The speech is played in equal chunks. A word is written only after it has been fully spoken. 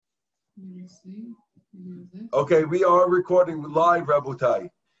Okay, we are recording live, Rabotai.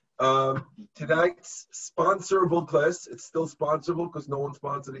 Tonight's sponsorable class, it's still sponsorable because no one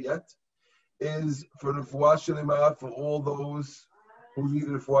sponsored it yet, is for the Refuah Shlema, for all those who need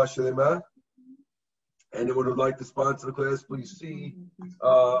the Refuah Shlema. Anyone who'd like to sponsor the class, please see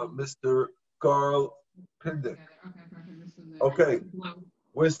Mr. Carl Pindick. Okay,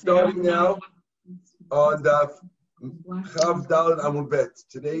 we're starting now on Daf Chav Dalet Amud Bet.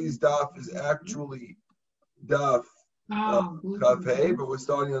 Today's Daf is actually Daf Chav Hey, but we're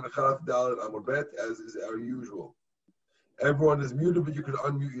starting on the Chav Dalet Amud Bet as is our usual. Everyone is muted, but you can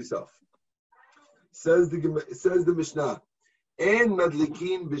unmute yourself. Says the Mishnah, En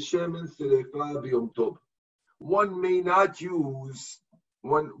madlikin b'shemen serefa b'yom tov. One may not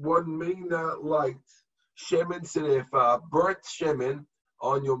light shemen serefa, burnt shemen,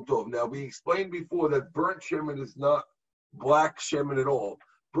 on Yom Tov. Now, we explained before that burnt shemen is not black shemen at all.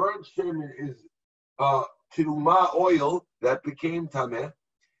 Burnt shemen is teruma oil that became tameh.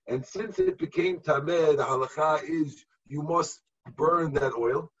 And since it became tameh, the halakha is you must burn that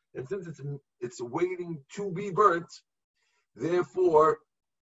oil. And since it's waiting to be burnt, therefore,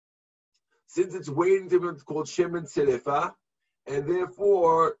 since it's waiting to be burnt, it's called shemen serefa, and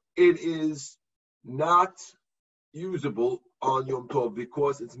therefore it is not usable on Yom Tov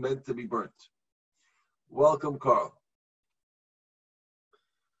because it's meant to be burnt. Welcome, Carl.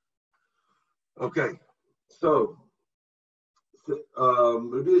 Okay, so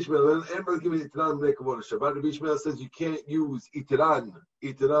Rabbi Ishmael says you can't use itiran.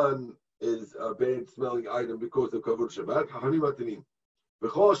 Itiran is a bad smelling item because of kavod Shabbat.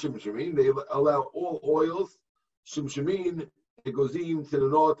 They allow all oils, shimshimin, egozim,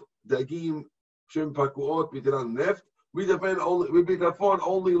 tinanot, dagim, shim pakuot, bitiran neft. We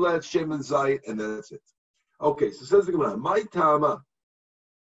only let shem and zayit, and that's it. Okay, so says the Gemara, my tama.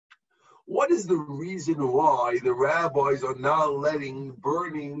 What is the reason why the rabbis are not letting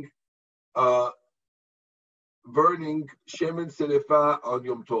burning shem and serefa on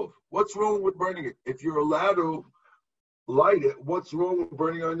Yom Tov? What's wrong with burning it? If you're allowed to light it, what's wrong with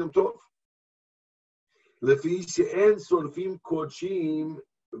burning on Yom Tov? Lefi she'en sorfim kodshim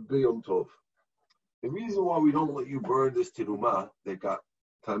b'Yom Tov. The reason why we don't let you burn this teruma that got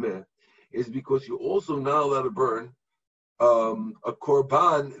tameh is because you're also not allowed to burn a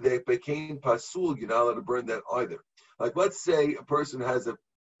korban that became pasul. You're not allowed to burn that either. Like, let's say a person has a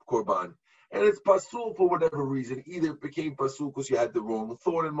korban and it's pasul for whatever reason. Either it became pasul because you had the wrong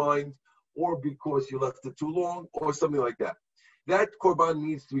thought in mind, or because you left it too long, or something like that. That korban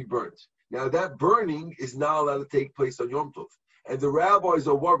needs to be burnt. Now, that burning is not allowed to take place on Yom Tov. And the rabbis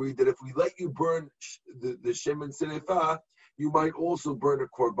are worried that if we let you burn the shemen serefa, you might also burn a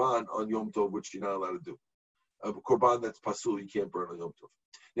korban on Yom Tov, which you're not allowed to do. A korban that's pasul, you can't burn on Yom Tov.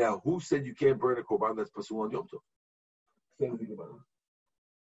 Now, who said you can't burn a korban that's pasul on Yom Tov?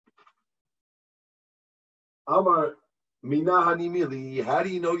 Amar mina hanimili. How do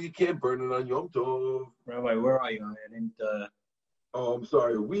you know you can't burn it on Yom Tov? Rabbi, where are you? I didn't. Oh, I'm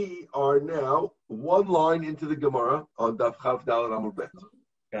sorry. We are now one line into the Gemara on Daf Chav Dalet Amud Bet.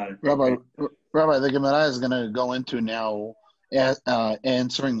 Got it. Rabbi, the Gemara is going to go into now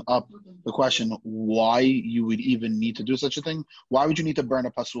answering up the question why you would even need to do such a thing. Why would you need to burn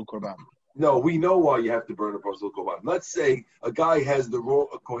a pasul korban? No, we know why you have to burn a pasul korban. Let's say a kohen has the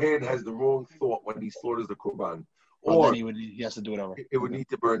wrong thought when he slaughters the korban. Or then he has to do it over. It would need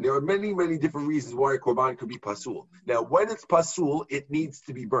to burn. There are many, many different reasons why a korban could be pasul. Now, when it's pasul, it needs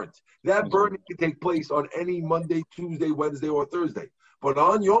to be burnt. That burning can take place on any Monday, Tuesday, Wednesday, or Thursday. But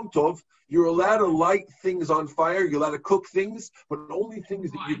on Yom Tov, you're allowed to light things on fire. You're allowed to cook things, but only things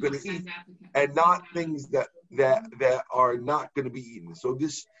that you're going to eat, and not things that are not going to be eaten. So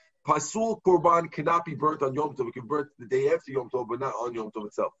this pasul korban cannot be burnt on Yom Tov. It can be burnt the day after Yom Tov, but not on Yom Tov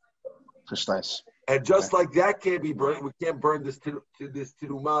itself. Precise. And just like that can't be burnt, we can't burn this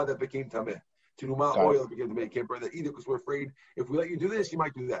teruma that became tameh. Teruma oil that became tameh. Can't burn that either because we're afraid if we let you do this, you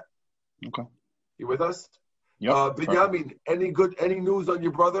might do that. Okay. You with us? Yep. Binyamin, any news on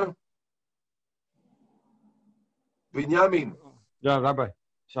your brother? Binyamin. Yeah, Rabbi.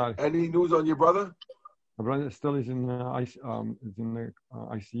 Sorry. Any news on your brother? My brother still is in the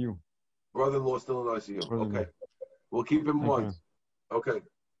ICU. Brother-in-law still in ICU. Okay. We'll keep him in mind. Okay.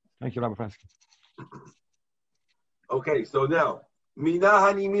 Thank you, Rabbi Faskin. Okay, so now, mina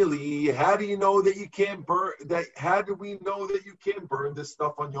hanimili, how do you know that you can't burn that? How do we know that you can't burn this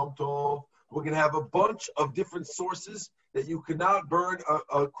stuff on Yom Tov? We're going to have a bunch of different sources that you cannot burn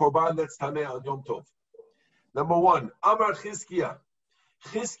a korban that's tameh on Yom Tov. Number one, Amar Chizkiah.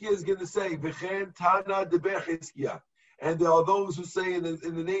 Chizkiah is going to say, V'chen Tana Deber Chizkiah. and there are those who say in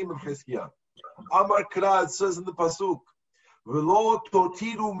the name of Chizkiah. Amar Krad says in the pasuk, "V'lo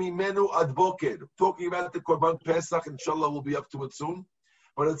totiru mimenu ad boker." Talking about the Korban Pesach, inshallah, we'll be up to it soon.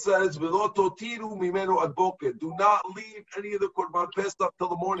 But it says, "V'lo totiru mimenu ad boker." Do not leave any of the Korban Pesach till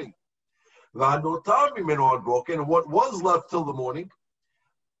the morning. V'anotar mimenu ad boker, and what was left till the morning,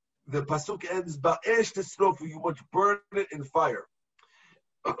 the pasuk ends, "Ba'esh tisrofu," you must burn it in fire.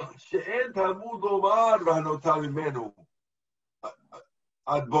 She'en Talmud omar v'anotar mimenu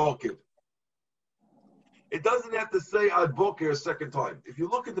ad boker. It doesn't have to say ad boker a second time. If you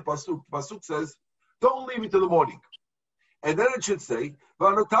look at the pasuk says, "Don't leave it till the morning," and then it should say,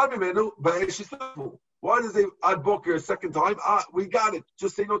 "V'anotar mimenu ba'esh tisrofu." Why does it say ad boker a second time? We got it.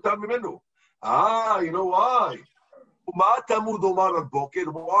 Just say notar mimenu. You know why? Why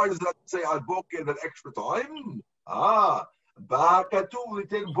does that say ad boker that extra time?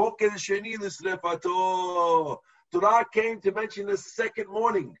 Torah came to mention the second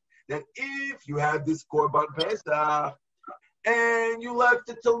morning, that if you had this Korban Pesach and you left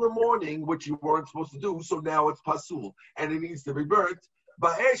it till the morning, which you weren't supposed to do, so now it's pasul and it needs to be burnt,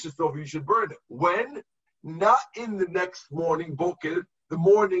 ba'esh so you should burn it. When? Not in the next morning, boker, the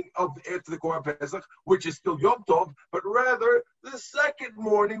morning of after the Korban Pesach, which is still Yom Tov, but rather the second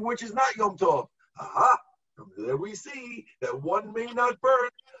morning, which is not Yom Tov. From there we see that one may not burn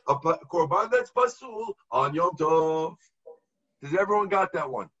a Korban that's pasul on Yom Tov. Does everyone got that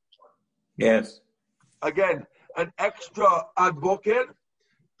one? Yes. Again, an extra ad boker,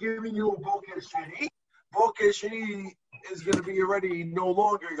 giving you a boker sheni. Boker sheni is going to be already no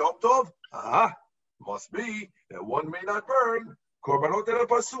longer Yom Tov. Must be that one may not burn Korbanot el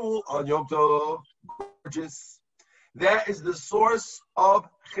pasul on Yom Tov. Gorgeous. That is the source of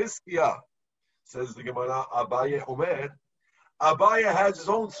Chizkiah. Says the Gemara, Abaye Omer. Abaye has his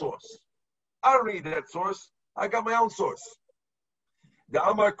own source. I don't need that source. I got my own source. The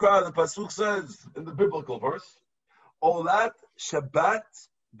Amar Kra, the pasuk says in the biblical verse, Olat Shabbat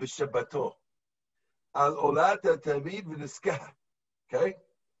b'Shabbato, Al Olat Tamid v'Niskah. Okay.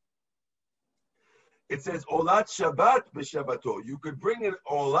 It says Olat Shabbat b'Shabbato. You could bring an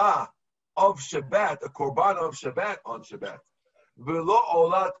Olah of Shabbat, a Korban of Shabbat on Shabbat. V'lo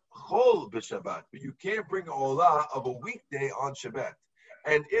Olat Chol b'Shabbat. But you can't bring an Olah of a weekday on Shabbat.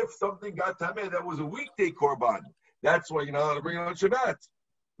 And if something got tameh that was a weekday Korban, that's why you're not allowed to bring it on Shabbat.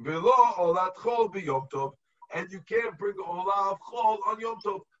 V'lo Olat Chol b'Yom Tov. And you can't bring Olah of Chol on Yom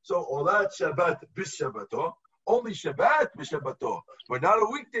Tov. So Olat Shabbat b'Shabbato. Only Shabbat b'Shabbato, but not a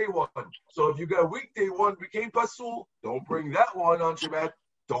weekday one. So if you got a weekday one became pasul, don't bring that one on Shabbat.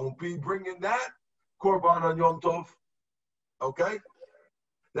 Don't be bringing that Korban on Yom Tov. Okay?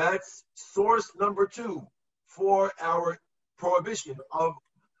 That's source number 2 for our prohibition of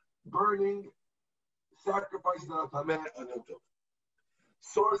burning sacrifices on Tameh on Yom Tov.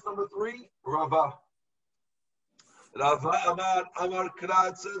 Source number 3, Rava. Rava Amar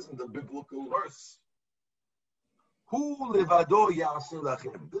Krad says in the biblical verse, Hu levado ya'aseh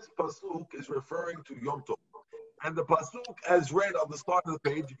lachem. This pasuk is referring to Yom Tov. And the pasuk, as read on the start of the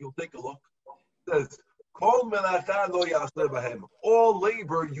page, if you'll take a look, says, Kol melacha lo ya'aseh bahem. All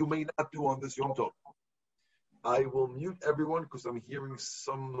labor you may not do on this Yom Tov. I will mute everyone because I'm hearing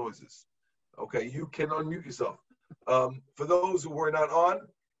some noises. Okay, you can unmute yourself. For those who were not on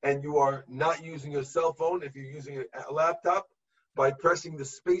and you are not using your cell phone, if you're using a laptop, by pressing the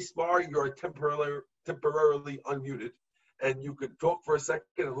space bar, you are temporarily unmuted, and you could talk for a second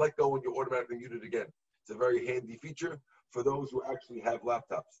and let go and you're automatically muted again. It's a very handy feature for those who actually have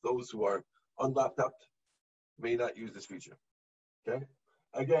laptops. Those who are unlaptopped may not use this feature. Okay?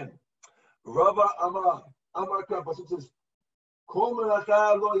 Again, Rava Amar Pasuk says, Kol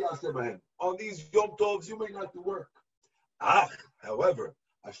melacha lo ya'aseh bahem. On these Yom Tovs, you may not do work. However,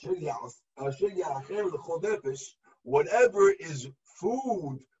 asher ya'acher l'chol nefesh, whatever is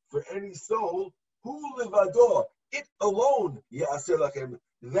food for any soul, hu levado, it alone, ya'aseh lachem,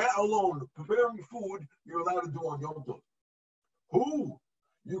 that alone, preparing food, you're allowed to do on Yom Tov. Who?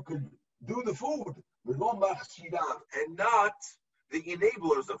 You could do the food, and not the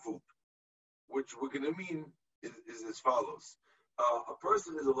enablers of food, which we're going to mean is as follows. A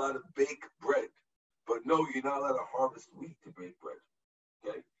person is allowed to bake bread, but no, you're not allowed to harvest wheat to bake bread.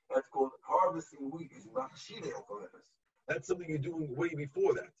 Okay? That's called harvesting wheat. That's something you're doing way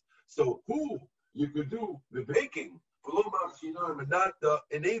before that. So who you could do the baking, but not the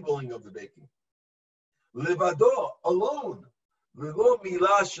enabling of the baking. Levado, alone.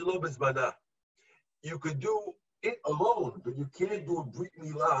 You could do it alone, but you can't do a brit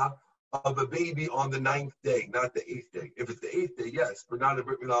milah of a baby on the 9th day, not the 8th day. If it's the 8th day, yes, but not a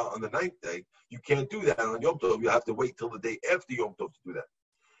Brit Milah on the 9th day. You can't do that on Yom Tov. You have to wait till the day after Yom Tov to do that.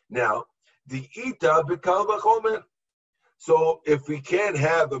 Now, the Ita B'Kal V'Chomer. So if we can't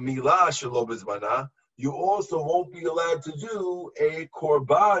have a Milah Shelo B'Zmana, you also won't be allowed to do a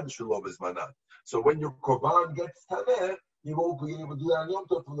Korban Shelo B'Zmana. So when your Korban gets Tameh, you won't be able to do that on Yom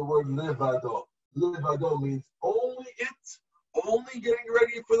Tov from the word Levado. Levado means only getting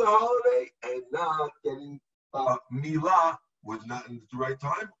ready for the holiday and not getting Milah was not in the right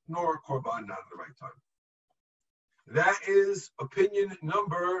time, nor Korban not in the right time. That is opinion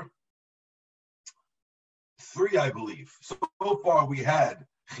number 3, I believe. So far we had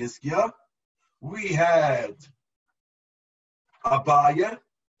Chizkiah, we had Abaya,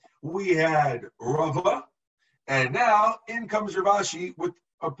 we had Rava, and now in comes Rav Ashi with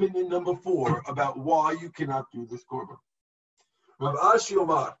opinion number 4 about why you cannot do this korban. Rav Ashi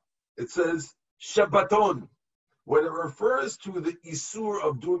Omar, it says Shabbaton. When it refers to the Isur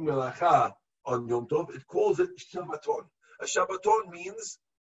of doing Melacha on Yom Tov, it calls it Shabbaton. A Shabbaton means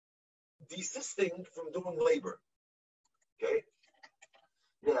desisting from doing labor. Okay?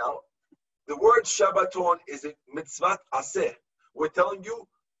 Now, the word Shabbaton is a mitzvah aseh. We're telling you,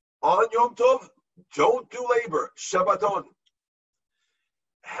 on Yom Tov, don't do labor. Shabbaton.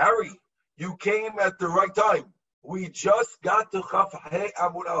 Harry, you came at the right time. We just got to Chaf He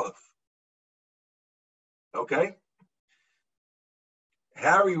Amud Aleph. Okay?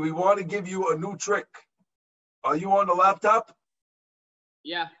 Harry, we want to give you a new trick. Are you on the laptop?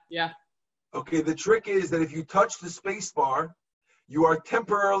 Yeah. Okay, the trick is that if you touch the space bar, you are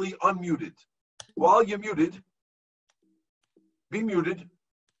temporarily unmuted. While you're muted, be muted.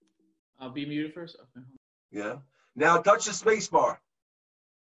 I'll be muted first. Okay. Yeah. Now touch the space bar.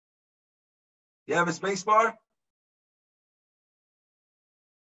 You have a space bar?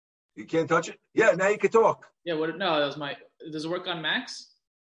 You can't touch it? Yeah, now you can talk. Yeah, what? No, that was my. Does it work on Macs?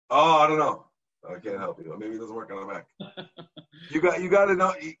 Oh, I don't know. I can't help you. Maybe it doesn't work on a Mac. You got to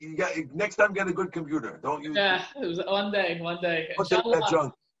know. You got next time. Get a good computer. Don't use. Yeah, it was one day. Don't take that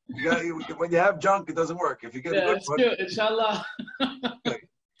junk. When you have junk, it doesn't work. If you get a good one. Good. Inshallah. Okay.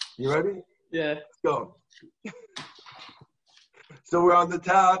 You ready? Yeah. Let's go. So we're on the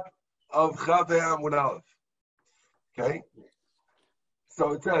top of Chaf He Amud Aleph. Okay.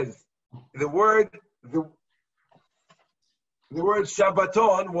 So it says the word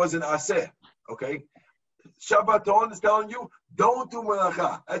Shabbaton was an aseh. Okay. Shabbaton is telling you don't do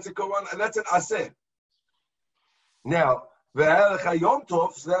melacha. That's a Quran, and that's an aseh. Now ve'halacha Yom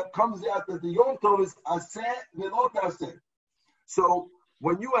Tov, so that comes out that the Yom Tov is aseh ve'lot aseh. So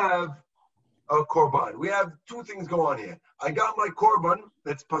when you have a korban, we have 2 things go on here. I got my korban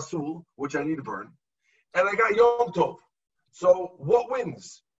that's pasul, which I need to burn, and I got Yom Tov. So what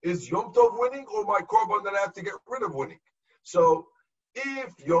wins? Is Yom Tov winning or my korban that I have to get rid of winning? So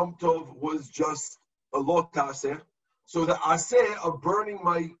if Yom Tov was just a lot taseh, so the aseh of burning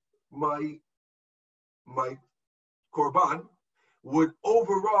my korban would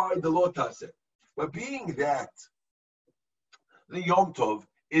override the lot taseh. But being that the Yom Tov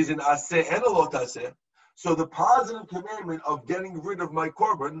is an aseh and a lot taseh, so the positive commandment of getting rid of my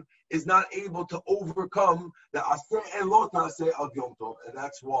korban is not able to overcome the aseh and lot taseh of Yom Tov, and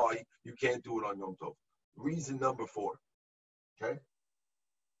that's why you can't do it on Yom Tov. Reason number 4. Okay?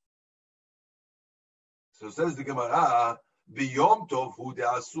 So says the Gemara, B'Yom Tov hu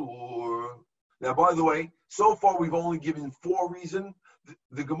de'asur. Now, by the way, so far we've only given 4 reasons.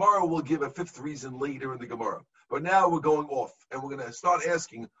 The Gemara will give a 5th reason later in the Gemara. But now we're going off, and we're going to start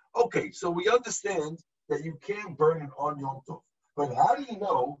asking, okay, so we understand that you can't burn it on Yom Tov. But how do you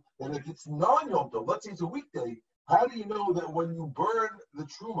know that if it's non-Yom Tov, let's say it's a weekday, how do you know that when you burn the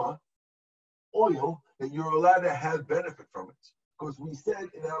Truma oil, that you're allowed to have benefit from it? Because we said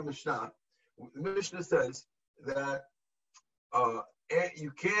in our Mishnah, the Mishnah says that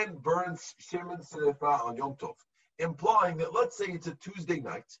you can burn Shemen Srefa on Yom Tov, implying that let's say it's a Tuesday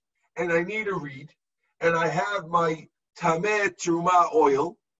night, and I need a reed, and I have my Tameh Truma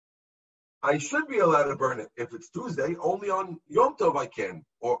oil, I should be allowed to burn it. If it's Tuesday, only on Yom Tov I can,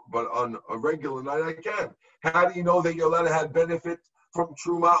 but on a regular night I can. How do you know that you're allowed to have benefit from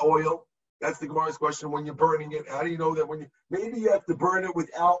Truma oil? That's the Gemara's question. When you're burning it, how do you know that maybe you have to burn it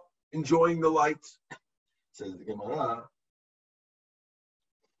without enjoying the lights? Says the Gemara,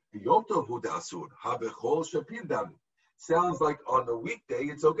 Yom Tov hu de'asur, habechol shapir dan. Sounds like on a weekday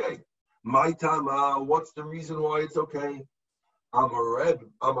it's okay. My tama, what's the reason why it's okay?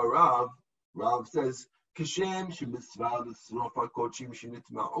 Amarav, Rav says, Kishem shemitzvah l'srofa kochim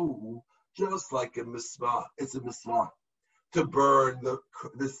shenitma'u, just like a mitzvah, it's a mitzvah to burn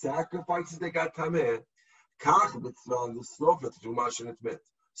the sacrifices that got tameh. Kach mitzvah l'srof et teruma shenitmet.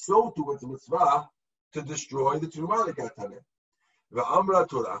 So too it's a mitzvah to destroy the teruma that got tameh. V'amra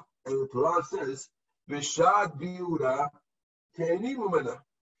Torah, and the Torah says, v'shad biura te'eni mumena.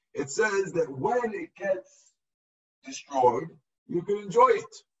 It says that when it gets destroyed, you can enjoy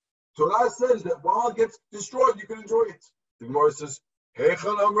it. Torah says that while it gets destroyed, you can enjoy it. The Gemara says,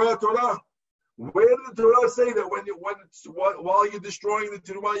 Heichal Amra Torah. Where did the Torah say that while you're destroying the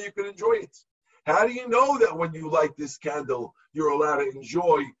teruma, you can enjoy it? How do you know that when you light this candle, you're allowed to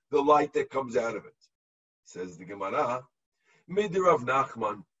enjoy the light that comes out of it? Says the Gemara, Midi Rav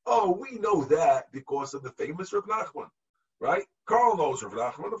Nachman. Oh, we know that because of the famous Rav Nachman, right? Carl knows Rav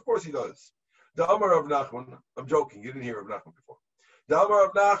Nachman, of course he does. The Amar Rav Nachman, I'm joking, you didn't hear Rav Nachman before. The Amar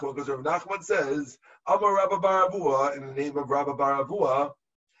Rav Nachman, because Rav Nachman says, Amar Rabba Bar Avua, in the name of Rabba Bar Avua,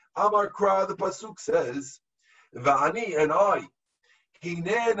 Amar Kra, the Pasuk says, Va'ani and I,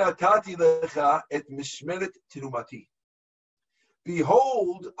 Hine natati lecha et mishmeret tirumati.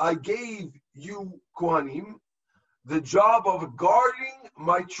 Behold, I gave you, Kohanim, the job of guarding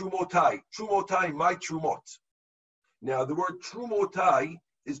my trumotai. Trumotai, my trumot. Now, the word trumotai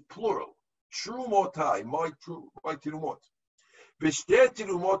is plural. Trumotai, my tirumot. B'shtei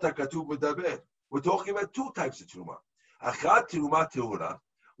tirumot hakatuv medaber. We're talking about two types of teruma. Achat teruma tehura.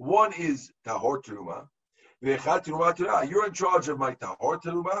 One is tahor teruma. V'echat teruma terah. You're in charge of my tahor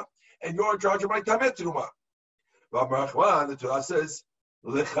teruma, and you're in charge of my tamet teruma. V'amrachman, the Torah says,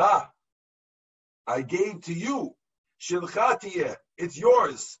 lecha. I gave to you. Shilcha tiyeh. It's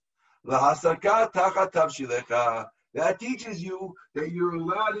yours. Lahasaka tachat tavshilecha. That teaches you that you're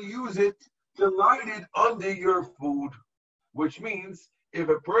allowed to use it to light it under your food. Which means if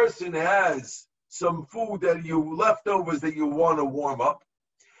a person has some food that you leftovers that you want to warm up,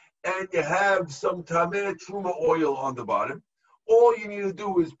 and you have some tameh truma oil on the bottom, all you need to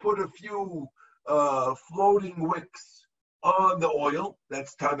do is put a few floating wicks on the oil,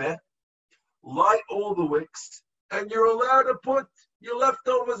 that's tameh, light all the wicks, and you're allowed to put your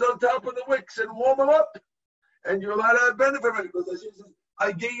leftovers on top of the wicks and warm them up. And you're allowed to have benefit from it, because as you said,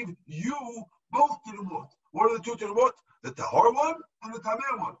 I gave you both terumot. What are the two terumot? The tahor one and the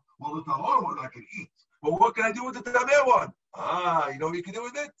tameh one. Well, the tahor one I can eat. But what can I do with the tameh one? You know what you can do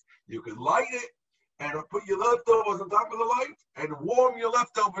with it? You can light it and put your leftovers on top of the light and warm your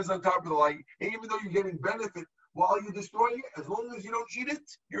leftovers on top of the light. And even though you're getting benefit while you're destroying it, as long as you don't eat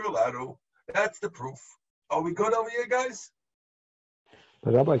it, you're allowed to. That's the proof. Are we good over here, guys?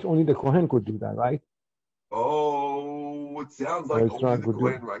 But otherwise, only the Kohen could do that, right? Oh, it sounds like it's only not the good.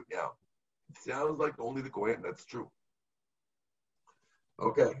 Kohen right now. It sounds like only the Kohen. That's true.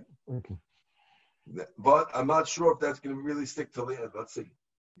 Okay. Okay. But I'm not sure if that's going to really stick to the end. Let's see.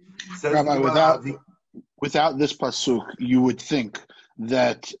 Says Rabbi, the Gemara, without this pasuk, you would think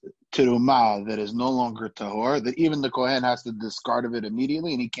that teruma that is no longer tahor, that even the kohen has to discard of it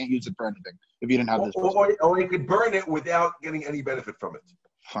immediately, and he can't use it for anything if you didn't have this pasuk. or he could burn it without getting any benefit from it.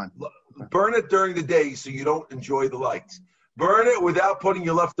 Fine. Burn it during the day so you don't enjoy the light. Burn it without putting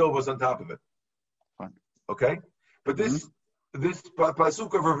your leftovers on top of it. Fine. Okay? But this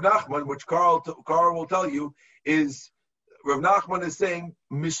pasuk of Rav Nachman, which Carl will tell you, is Rav Nachman is saying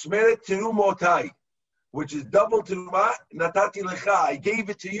mishmeret terumotai, which is double teruma natati lecha. I gave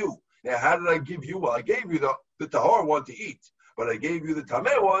it to you. Now, how did I give you? Well, I gave you the tahor one to eat, but I gave you the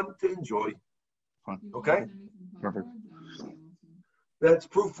tameh one to enjoy. Fine. Okay? Perfect. That's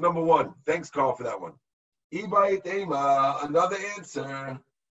proof number one. Thanks, Carl, for that one. Ibayit Ema, another answer.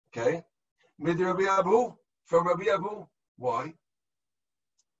 Okay? Mid Rabbi Abu, from Rabbi Abu. Why?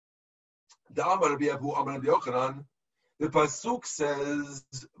 The Amar Rabbi Abu, Amar Rabbi Yochanan. The pasuk says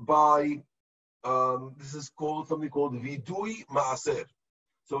by this is called something called vidui maaser.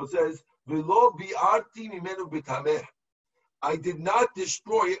 So it says v'lo bi'arti mimenu b'tameh. I did not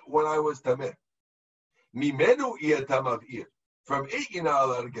destroy it when I was tameh. Mimenu iyatav ir. From it you're not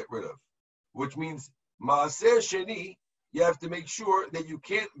allowed to get rid of, which means maaser sheni. You have to make sure that you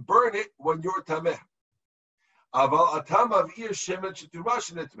can't burn it when you're tameh. Aval atam av ir shemet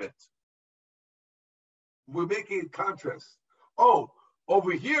shetumash netmet. We're making a contrast. Oh,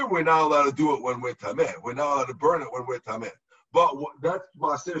 over here we're not allowed to do it when we're tameh. We're not allowed to burn it when we're tameh. But that's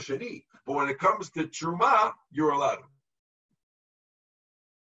maaser sheni. But when it comes to truma, you're allowed to.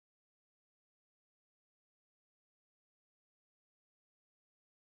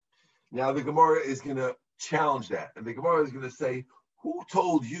 Now the Gemara is going to challenge that, and the Gemara is going to say, "Who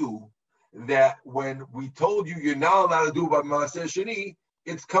told you that when we told you you're not allowed to do it by maaser sheni,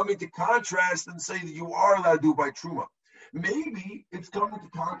 it's coming to contrast and say that you are allowed to do it by truma? Maybe it's coming to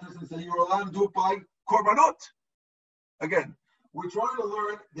contrast and say you're allowed to do it by korbanot. Again, we're trying to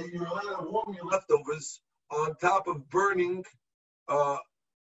learn that you're allowed to warm your leftovers on top of burning truma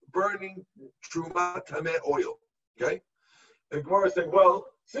tameh oil. Okay? And Gemara is saying, well,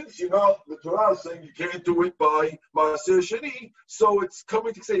 since you know the Torah is saying you can't do it by Maaser Sheni, so it's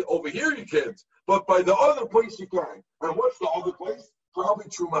coming to say over here you can't, but by the other place you can. And what's the other place? Probably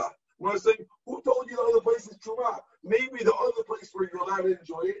Truma. Gemara is saying, who told you the other place is Truma? Maybe the other place where you're allowed to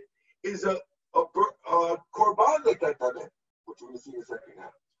enjoy it is a korban tameh, which we're going to see in a second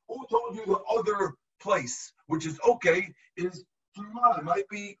now. Who told you the other place, which is okay, is Truma? It might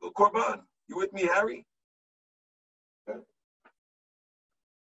be a korban. You with me, Harry? Okay.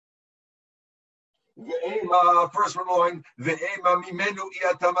 First one line, maybe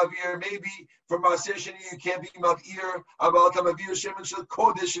from Maaser Sheni you can't be mavir, aval tamavir shemen shel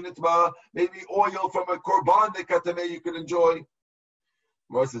kodesh in itma, maybe oil from a korban tameh you can enjoy.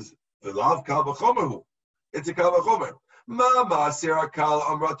 Mar says, v'lav kal v'chomer, it's a kal v'chomer. Ma maaser kal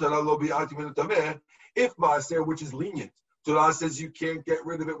amratana lo bi'ati min tameh. If maaser, which is lenient, Torah says you can't get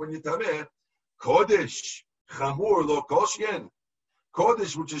rid of it when you're tameh, kodesh chamur lo koshyen,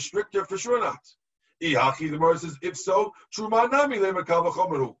 kodesh which is stricter for sure not. The Gemara says, if so, Truma nami le'makal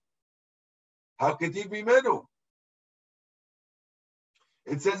v'chomeru. How could it be menu?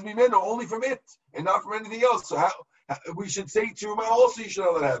 It says mimenu only from it and not from anything else. So how we should say Truma also you should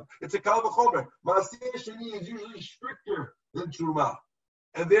not have. It's a kal v'chomer. Maaser Sheni is usually stricter than Truma.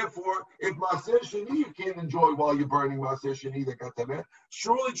 And therefore, if Maaser Sheni you can't enjoy while you're burning Maaser Sheni that got tameh,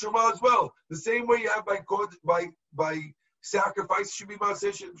 surely Truma as well. The same way you have by sacrifice should be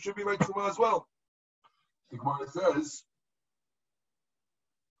Maaser should be by Truma as well. The Gemara says,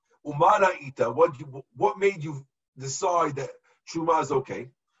 Umana ita, what made you decide that Truma is okay?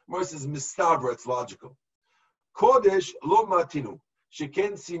 Gemara says, Mistabra, it's logical. Kodesh lo matinu,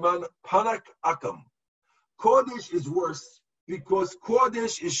 sheken siman panak akam. Kodesh is worse because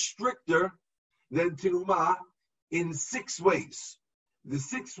Kodesh is stricter than Truma in 6 ways. The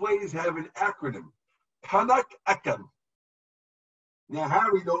 6 ways have an acronym. Panak akam. Now,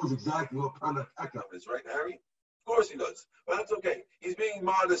 Harry knows exactly what Panak Akam is, right, Harry? Of course he does. But that's okay. He's being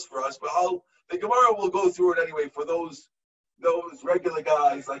modest for us, but the Gemara will go through it anyway for those regular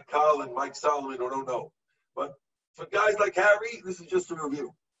guys like Carl and Mike Solomon who don't know. But for guys like Harry, this is just a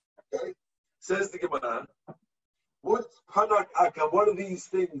review. Okay? Says the Gemara, what's Panak Akam? What are these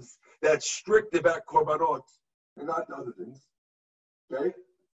things that's strict about Korbanot and not the other things? Okay?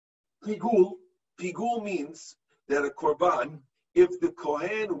 Pigul means that a Korban, if the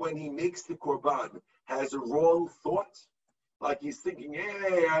Kohen, when he makes the Korban, has a wrong thought, like he's thinking,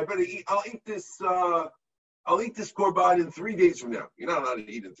 hey, I'll eat this Korban in 3 days from now. You're not allowed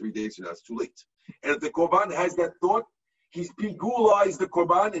to eat in 3 days from now, it's too late. And if the Korban has that thought, he's pigulized the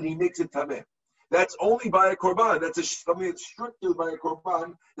Korban and he makes it tameh. That's only by a Korban. That's something that's stricter by a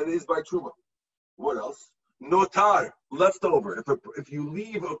Korban than it is by Truma. What else? Notar, leftover. If you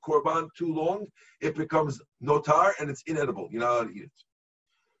leave a korban too long, it becomes notar and it's inedible. You're not allowed to eat it.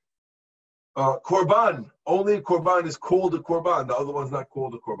 Korban, only a korban is called a korban. The other one's not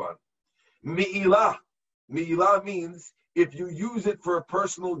called a korban. Mi'ilah. Mi'ilah means if you use it for a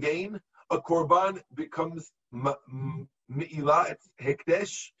personal gain, a korban becomes mi'ilah, it's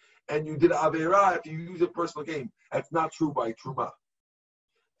hekdesh, and you did averah if you use it for personal gain. That's not true by Truma.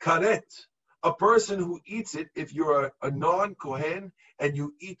 Karet. A person who eats it, if you're a non-Kohen and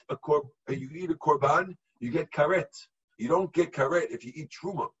you eat a korban, you get karet. You don't get karet if you eat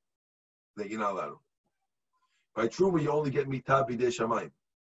truma, that you're not allowed to. By truma, you only get mitah bidei shamayim,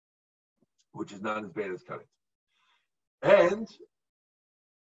 which is not as bad as karet. And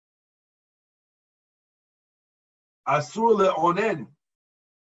asur le'onen.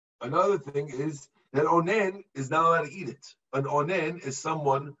 Another thing is that onen is not allowed to eat it. An onen is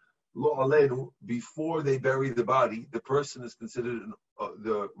someone lo alenu, before they bury the body, the person is considered,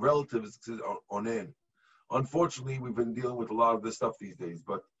 the relative is considered onen. Unfortunately, we've been dealing with a lot of this stuff these days,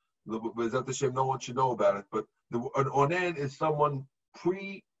 but B'ezrat Hashem, no one should know about it. But an onen is someone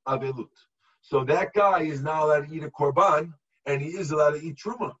pre-avelut. So that guy is not allowed to eat a korban, and he is allowed to eat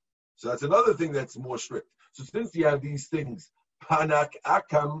truma. So that's another thing that's more strict. So since you have these things, panak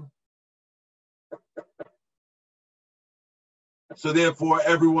akam, so therefore,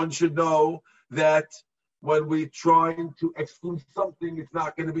 everyone should know that when we're trying to exclude something, it's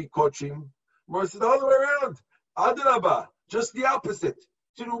not going to be kochim. Versus the other way around. Adrabah, just the opposite.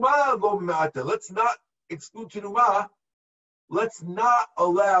 Truma lo mata. Let's not exclude truma. Let's not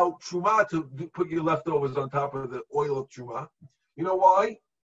allow truma to put your leftovers on top of the oil of truma. You know why?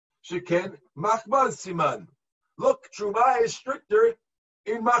 Sheken machbaz siman. Look, truma is stricter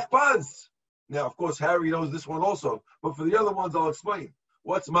in machbaz. Now, of course, Harry knows this one also, but for the other ones, I'll explain.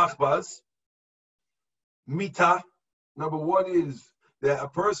 What's machbaz? Mita. Number one is that a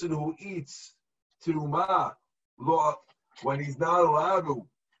person who eats teruma when he's not allowed to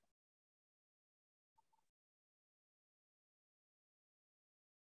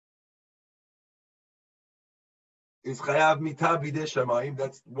is chayav mita bidei shamayim.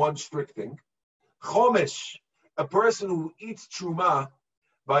 That's one strict thing. Chomesh, a person who eats truma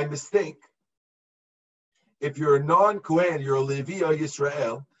by mistake. If you're a non-Kohen, you're a Levi or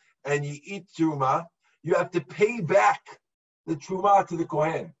Yisrael, and you eat truma, you have to pay back the truma to the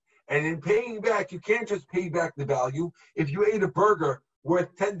Kohen. And in paying back, you can't just pay back the value. If you ate a burger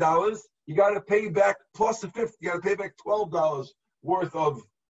worth $10, you got to pay back plus a fifth. You got to pay back $12 worth of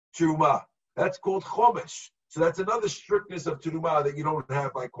truma. That's called chomesh. So that's another strictness of truma that you don't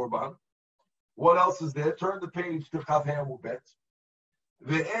have by korban. What else is there? Turn the page to Chav Hamul Bet.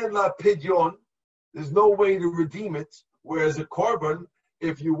 Ve'en la pidyon. There's no way to redeem it. Whereas a korban,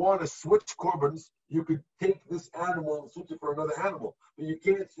 if you want to switch korbans, you could take this animal and switch it for another animal. But you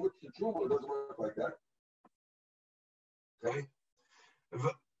can't switch the truma. It doesn't work like that. Okay?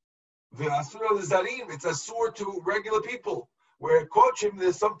 Ve'asur al-zarim. It's asur to regular people. Where kochim, there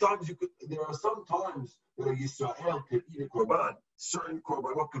are some times that a Yisrael could eat a korban. Certain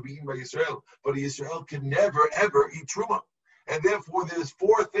korbanot could be eaten by Yisrael, but a Yisrael could never, ever eat truma. And therefore, there's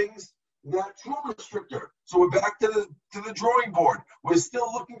four things that truma is stricter. So we're back to the drawing board. We're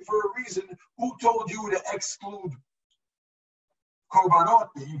still looking for a reason. Who told you to exclude korbanot,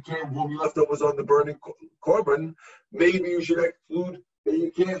 that you can't warm your leftovers on the burning korban? Maybe you should exclude that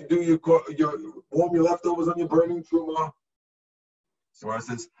you can't do your warm your leftovers on your burning truma. So it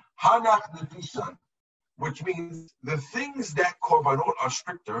says hanach nefishan, which means the things that korbanot are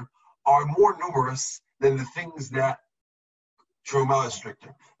stricter are more numerous than the things that truma is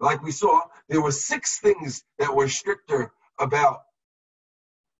stricter. Like we saw, there were 6 things that were stricter about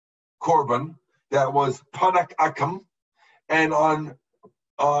korban. That was panak akam, and on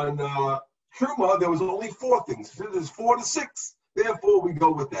truma there was only 4 things. So there's 4 to 6. Therefore, we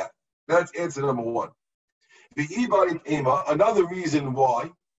go with that. That's answer number 1. The ibarit ema. Another reason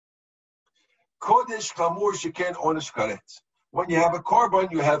why. Kodesh chamur sheken onish karet. When you have a korban,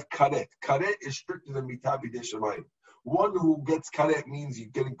 you have karet. Karet is stricter than mita bidei shamayim. One who gets karet means you're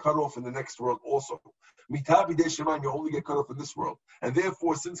getting cut off in the next world also. Mita bidei shamayim, you only get cut off in this world. And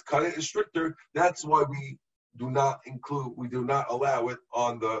therefore, since karet is stricter, that's why we do not allow it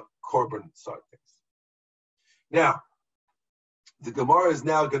on the korban side of things. Now, the Gemara is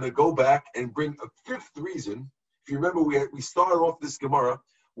now going to go back and bring a 5th reason. If you remember, we started off this Gemara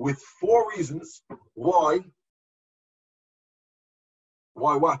with 4 reasons why.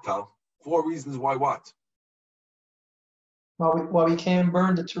 Why what, Tal? 4 reasons why what? Why we can't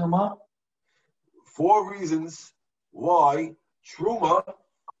burn the truma? 4 reasons why truma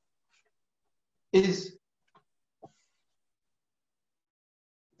is.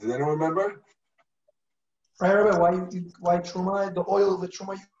 Does anyone remember? Right, why truma, the oil of the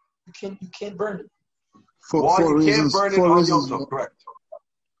truma, you can't burn it. Why you reasons, can't burn it on Yom Tov? Correct.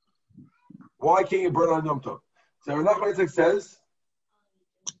 Why can't you burn it on Yom Tov? So Rav Nachman says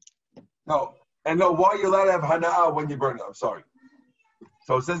no, and no. Why you're allowed to have hana'ah when you burn it? I'm sorry.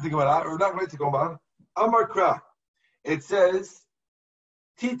 So it says the Gemara. Rav Nachman Gemara. Amar Kra. It says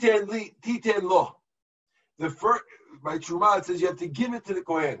titen lo. The first by truma it says you have to give it to the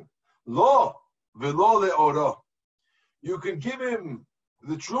Kohen. Lo. V'lo le'ora. You can give him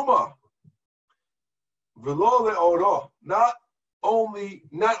the truma. V'lo le'ora. Not only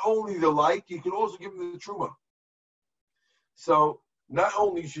the light, you can also give him the truma. So not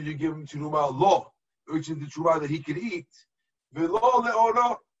only should you give him truma lo, which is the truma that he could eat, v'lo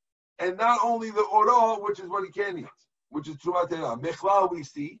le'ora, and not only the ora, which is what he can eat, which is truma te'ena. Mechlal we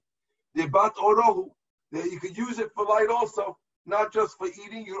see the bat orohu, that you could use it for light also, not just for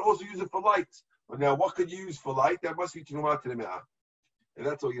eating. You could also use it for light. But now, what could you use for light? That must be Truma Te'emah. And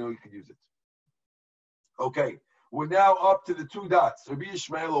that's all you could use it. Okay, we're now up to the 2 dots. Rabbi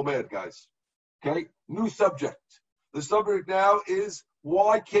Yishmael Omer, guys. Okay, new subject. The subject now is,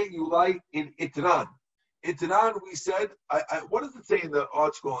 why can't you light in Itran? Itran, we said, what does it say in the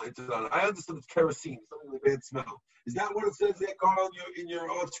article on Itran? I understand it's kerosene, something with a bad smell. Is that what it says there, Carl, in your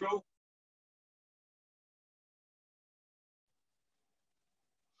article?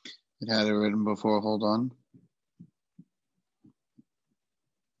 It had it written before. Hold on.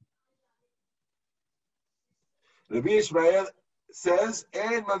 Rabbi Yishmael says,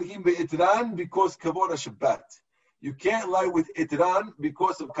 "And madhim be'itran because kavod Shabbat. You can't light with itran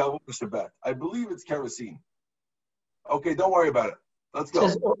because of kavod Shabbat. I believe it's kerosene. Okay, don't worry about it. Let's It go.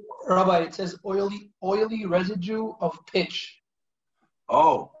 says, Rabbi, it says oily residue of pitch.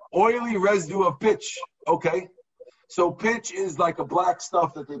 Oh, oily residue of pitch. Okay. So pitch is like a black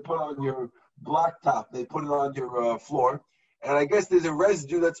stuff that they put on your blacktop. They put it on your floor. And I guess there's a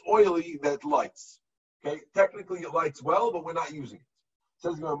residue that's oily that lights. Okay. Technically it lights well, but we're not using it. It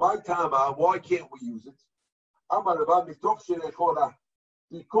says, my time, why can't we use it?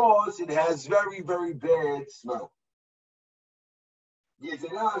 Because it has very, very bad smell. We're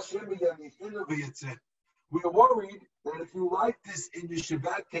worried that if you light this in your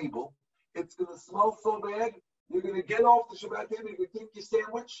Shabbat table, it's going to smell so bad, you're going to get off the Shabbat table, you're going to take your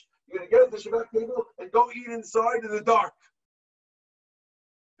sandwich, you're going to get off the Shabbat table and go eat inside in the dark.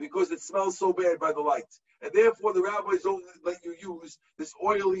 Because it smells so bad by the light. And therefore the rabbis don't let you use this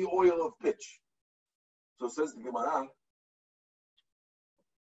oily oil of pitch. So says the Gemara,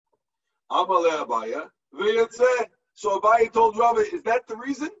 Amalei Abaya, V'yatzeh. So Abaya told Rabbi, is that the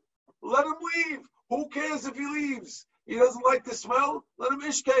reason? Let him leave. Who cares if he leaves? He doesn't like the smell? Let him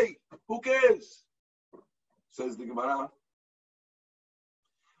ishkei. Who cares? Says the Gemara.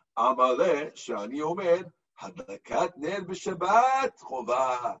 Amaleh Shani Omer Hadakat Ner b'Shabbat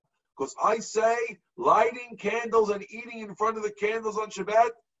Chova. Because I say lighting candles and eating in front of the candles on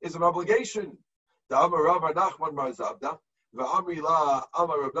Shabbat is an obligation. Amar Rav Nachman Bar Zabda, v'Amri La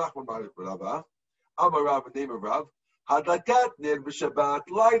Amar Rav Nachman Bar Rabba, Amar Rav name of Rav. Hadakat ner b'Shabbat,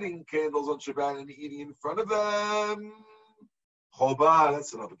 lighting candles on Shabbat and eating in front of them. Choba,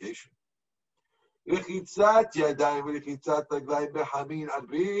 that's an obligation. Rechitzat yadayim v'rechitzat raglayim b'hamin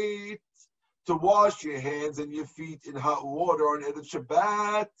arbit, to wash your hands and your feet in hot water on Erev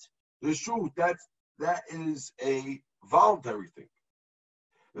Shabbat. The truth, that is a voluntary thing.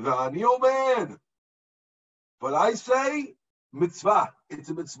 V'ani omer, but I say mitzvah. It's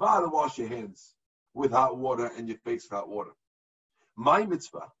a mitzvah to wash your hands with hot water and your face with hot water. My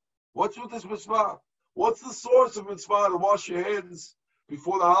mitzvah. What's with this mitzvah? What's the source of mitzvah to wash your hands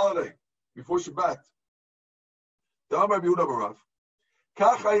before the holiday, before Shabbat?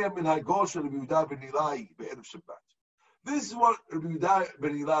 This is what Rabbi Yehuda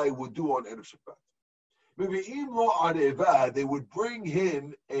ben Eli would do on Erev Shabbat. They would bring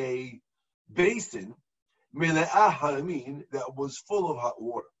him a basin that was full of hot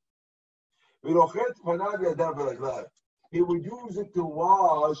water. He would use it to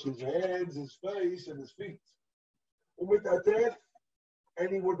wash his hands, his face, and his feet. And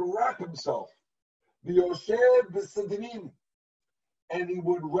he would wrap himself. And he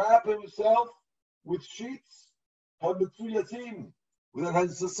would wrap himself with sheets that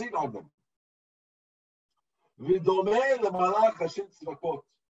has a seat on them. He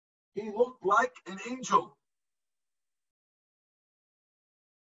looked like an angel.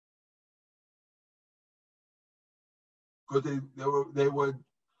 Because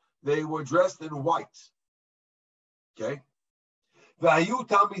they were dressed in white. Okay. Now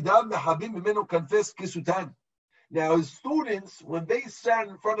his students, when they sat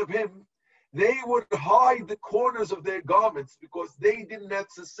in front of him, they would hide the corners of their garments because they didn't have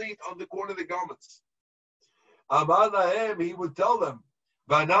to sit on the corner of the garments. He would tell them,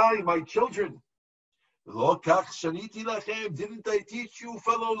 Banai, my children, didn't I teach you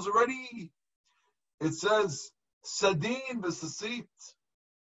fellows already? It says, Sadin v'sasit.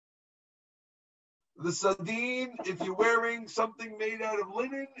 The sadin, if you're wearing something made out of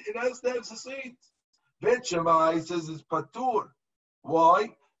linen, it has to have sasit. Bet Shammai says it's patur.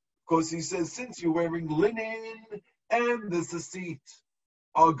 Why? Because he says since you're wearing linen and the sasit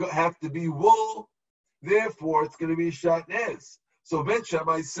have to be wool, therefore it's going to be shatnez. So Bet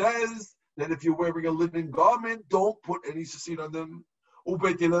Shammai says that if you're wearing a linen garment, don't put any sasit on them.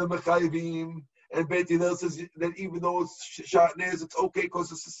 And Bet Hillel says that even though it's shatnez, it's okay because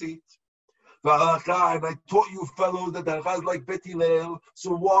it's sasit. And I taught you fellows that the halakha is like Bet Hillel.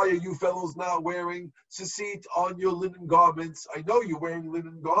 So why are you fellows not wearing tzitzit on your linen garments? I know you're wearing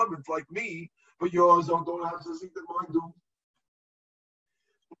linen garments like me, but yours don't have tzitzit and mine do.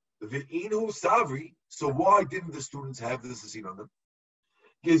 V'inu savri. So why didn't the students have the tzitzit on them?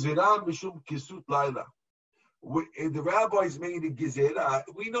 Gezerah mishum kisut laila. The rabbis made a gezerah.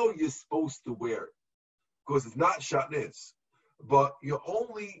 We know you're supposed to wear it because it's not shatnez, but you're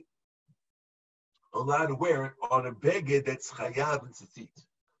only allowed to wear it on a beged that's chayav and tzitzit.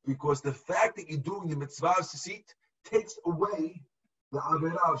 Because the fact that you're doing the mitzvah of tzitzit takes away the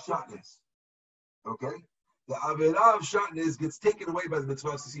averah of shatnez. Okay? The averah of shatnez gets taken away by the mitzvah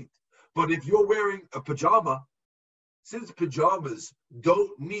of tzitzit. But if you're wearing a pajama, since pajamas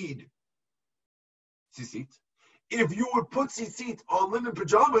don't need tzitzit, if you would put tzitzit on linen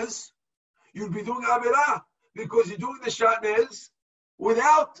pajamas, you'd be doing averah because you're doing the shatnez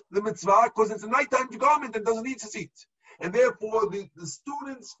without the mitzvah because it's a nighttime garment and doesn't need tzitzit. And therefore, the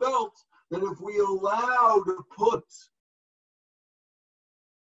students felt that if we allow to put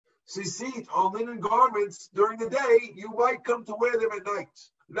tzitzit on linen garments during the day, you might come to wear them at night.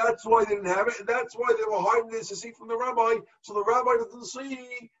 That's why they didn't have it, and that's why they were hiding the tzitzit from the rabbi, so the rabbi doesn't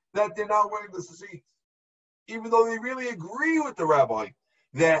see that they're not wearing the tzitzit. Even though they really agree with the rabbi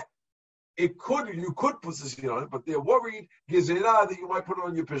that you could put tzitzit on it, but they're worried, gezerah, that you might put it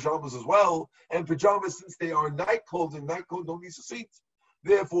on your pajamas as well, and pajamas, since they are night clothes don't need tzitzit,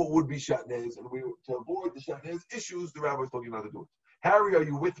 therefore it would be shatnez, and to avoid the shatnez issues, the rabbis told you not to do it. Harry, are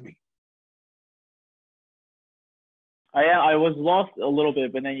you with me? I was lost a little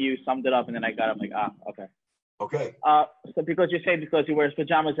bit, but then you summed it up, and then I got it. I'm like, okay. Okay. So because you're saying because he wears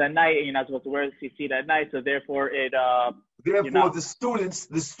pajamas at night, and you're not supposed to wear the tzitzit at night, so therefore it. Therefore, the students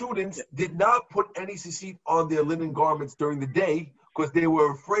did not put any tzitzit on their linen garments during the day because they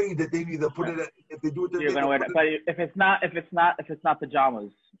were afraid that they either put it if they do it. You're gonna wear that, but if it's not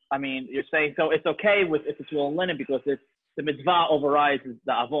pajamas, I mean, you're saying so it's okay with if it's woolen linen because it's the mitzvah overrides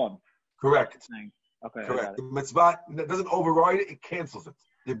the avon. Correct. Okay. Correct. The mitzvah doesn't override it; it cancels it.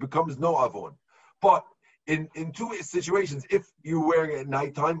 It becomes no avon. But in two situations, if you're wearing it at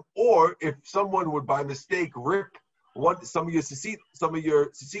nighttime, or if someone would by mistake rip some of your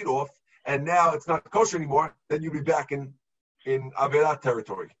tzitzit off, and now it's not kosher anymore, then you'll be back in Averat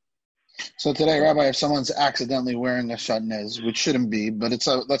territory. So today, Rabbi, if someone's accidentally wearing a shatnez, which shouldn't be, but it's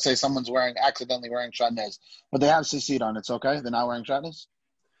let's say someone's accidentally wearing shatnez, but they have tzitzit on, it's okay? They're not wearing shatnez?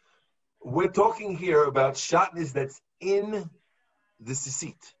 We're talking here about shatnez that's in the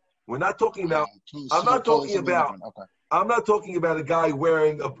tzitzit. We're not talking about. I'm not talking about a guy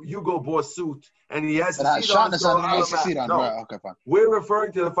wearing a Hugo Boss suit and he has tzitzit on. No. Right, okay, fine. We're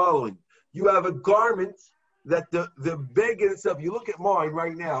referring to the following: you have a garment that the bag in itself. You look at mine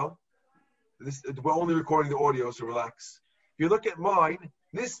right now. We're only recording the audio, so relax. If you look at mine,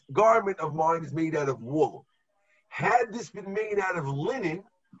 this garment of mine is made out of wool. Had this been made out of linen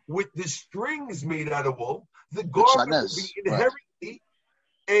with the strings made out of wool, the garment would be inherently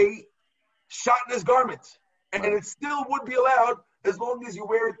a shatnez garment. And it still would be allowed as long as you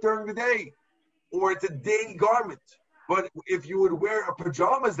wear it during the day or it's a day garment. But if you would wear a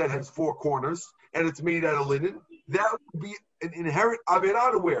pajamas that has four corners and it's made out of linen, that would be an inherent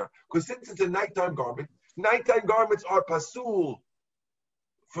averah to wear. Because since it's a nighttime garment, nighttime garments are pasul,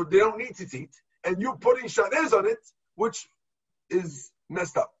 they don't need tzitzit, and you're putting shatnez on it, which is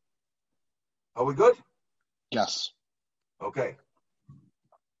messed up. Are we good? Yes. Okay.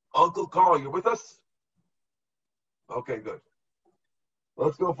 Uncle Carl, you with us? Okay, good.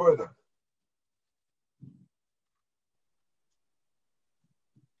 Let's go further.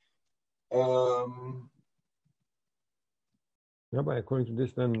 Rabbi, according to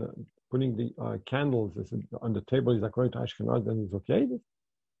this, then putting the candles on the table is according to Ashkenaz, then it's okay?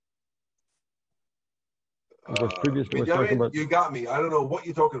 Because previously we're talking about. You got me. I don't know what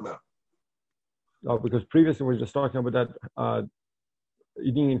you're talking about. No, because previously we were just talking about that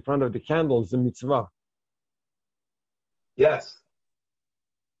eating in front of the candles, the mitzvah. Yes.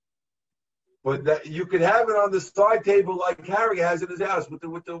 But that you could have it on the side table like Harry has in his house with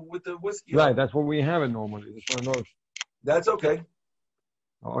the whiskey. Right, that's what we have it normally. That's what I know. That's okay.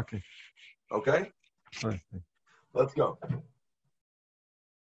 Oh, okay. Okay? Right. Let's go.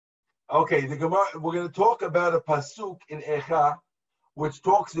 Okay, the Gemara, we're going to talk about a pasuk in Echa, which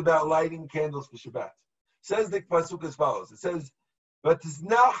talks about lighting candles for Shabbat. Says the pasuk as follows. It says,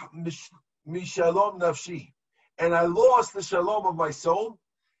 "V'tiznach mishalom nafshi," and I lost the shalom of my soul.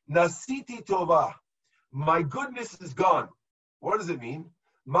 Nasiti tova, my goodness is gone. What does it mean?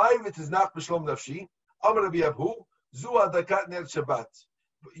 My v'tiznach mishalom nafshi. Amar Rabbi Abu, zu adakat ner Shabbat.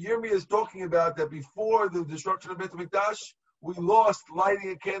 Yirmiyah is talking about that before the destruction of Beit HaMikdash, we lost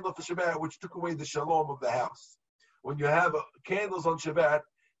lighting a candle for Shabbat, which took away the shalom of the house. When you have candles on Shabbat,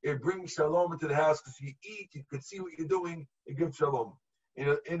 it brings shalom into the house because you eat, you can see what you're doing, it gives shalom.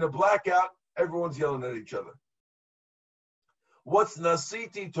 In a blackout, everyone's yelling at each other. What's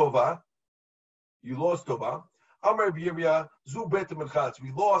nasiti tova? You lost tova. Amar Yirmiyah, zu bet HaMikdash.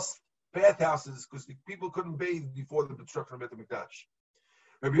 We lost bathhouses because the people couldn't bathe before the destruction of Beit HaMikdash.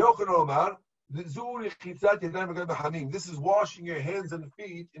 Rabbi Yochanan Omar, this is washing your hands and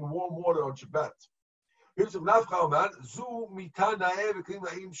feet in warm water on Shabbat. This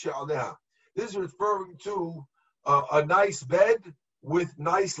is referring to a nice bed with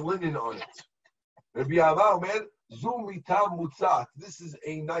nice linen on it. This is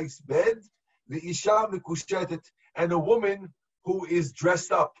a nice bed. And a woman who is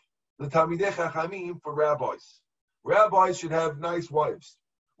dressed up. The Talmidei Chachamim for rabbis. Rabbis should have nice wives,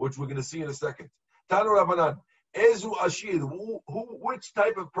 which we're going to see in a second. Tanu Rabbanan, Ezu Ashir, which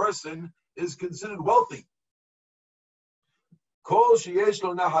type of person is considered wealthy? Kol sheyesh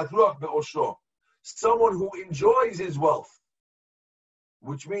lo nahat ruach be'osho, someone who enjoys his wealth,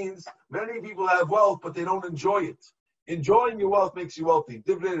 which means many people have wealth, but they don't enjoy it. Enjoying your wealth makes you wealthy.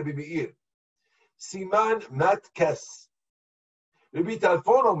 Divrei Rabbi Meir. Siman matkes. Rabbi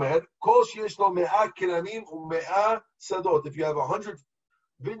Talfon omer, kol sheyesh lo me'ah keranim u'me'ah sadot. If you have 100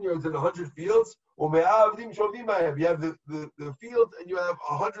 vineyards and 100 fields, u'me'ah avdim shovdim b'hem. You have the field and you have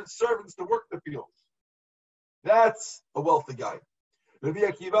 100 servants to work the fields. That's a wealthy guy. Rabbi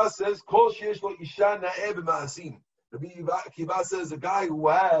Akiva says, kol sheyesh lo isha na'eh b'ma'asim. Rabbi Akiva says a guy who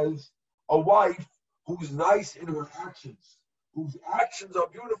has a wife who's nice in her actions, whose actions are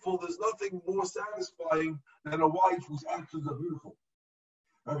beautiful. There's nothing more satisfying than a wife whose actions are beautiful.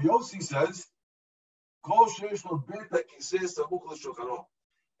 Rabbi Yossi says, kol sheyesh lo bet ha'kiseh samuch l'shulchano.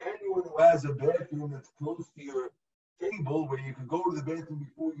 Anyone who has a bathroom that's close to your table where you can go to the bathroom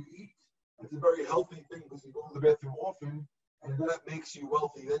before you eat, it's a very healthy thing because you go to the bathroom often, and that makes you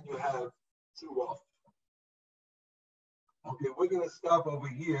wealthy. Then you have true wealth. Okay, we're going to stop over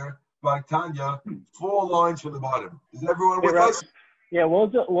here by Tanya, 4 lines from the bottom. Is everyone with us? Yeah,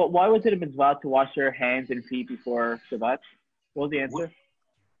 why was it a mitzvah to wash your hands and feet before Shabbat? What was the answer?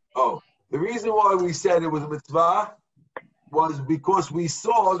 Oh, the reason why we said it was a mitzvah was because we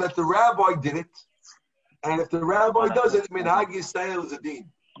saw that the rabbi did it, and if the rabbi does it, minhag Yisrael is a deen.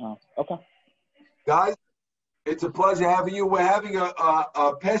 Oh, okay. Guys, it's a pleasure having you. We're having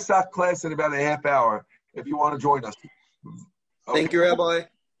a Pesach class in about a half hour if you want to join us. Okay. Thank you, Rabbi.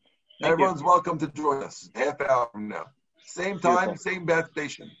 Everyone's welcome to join us. Half hour from now. Same time, same bad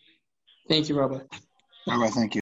station. Thank you, Rabbi. Rabbi, thank you.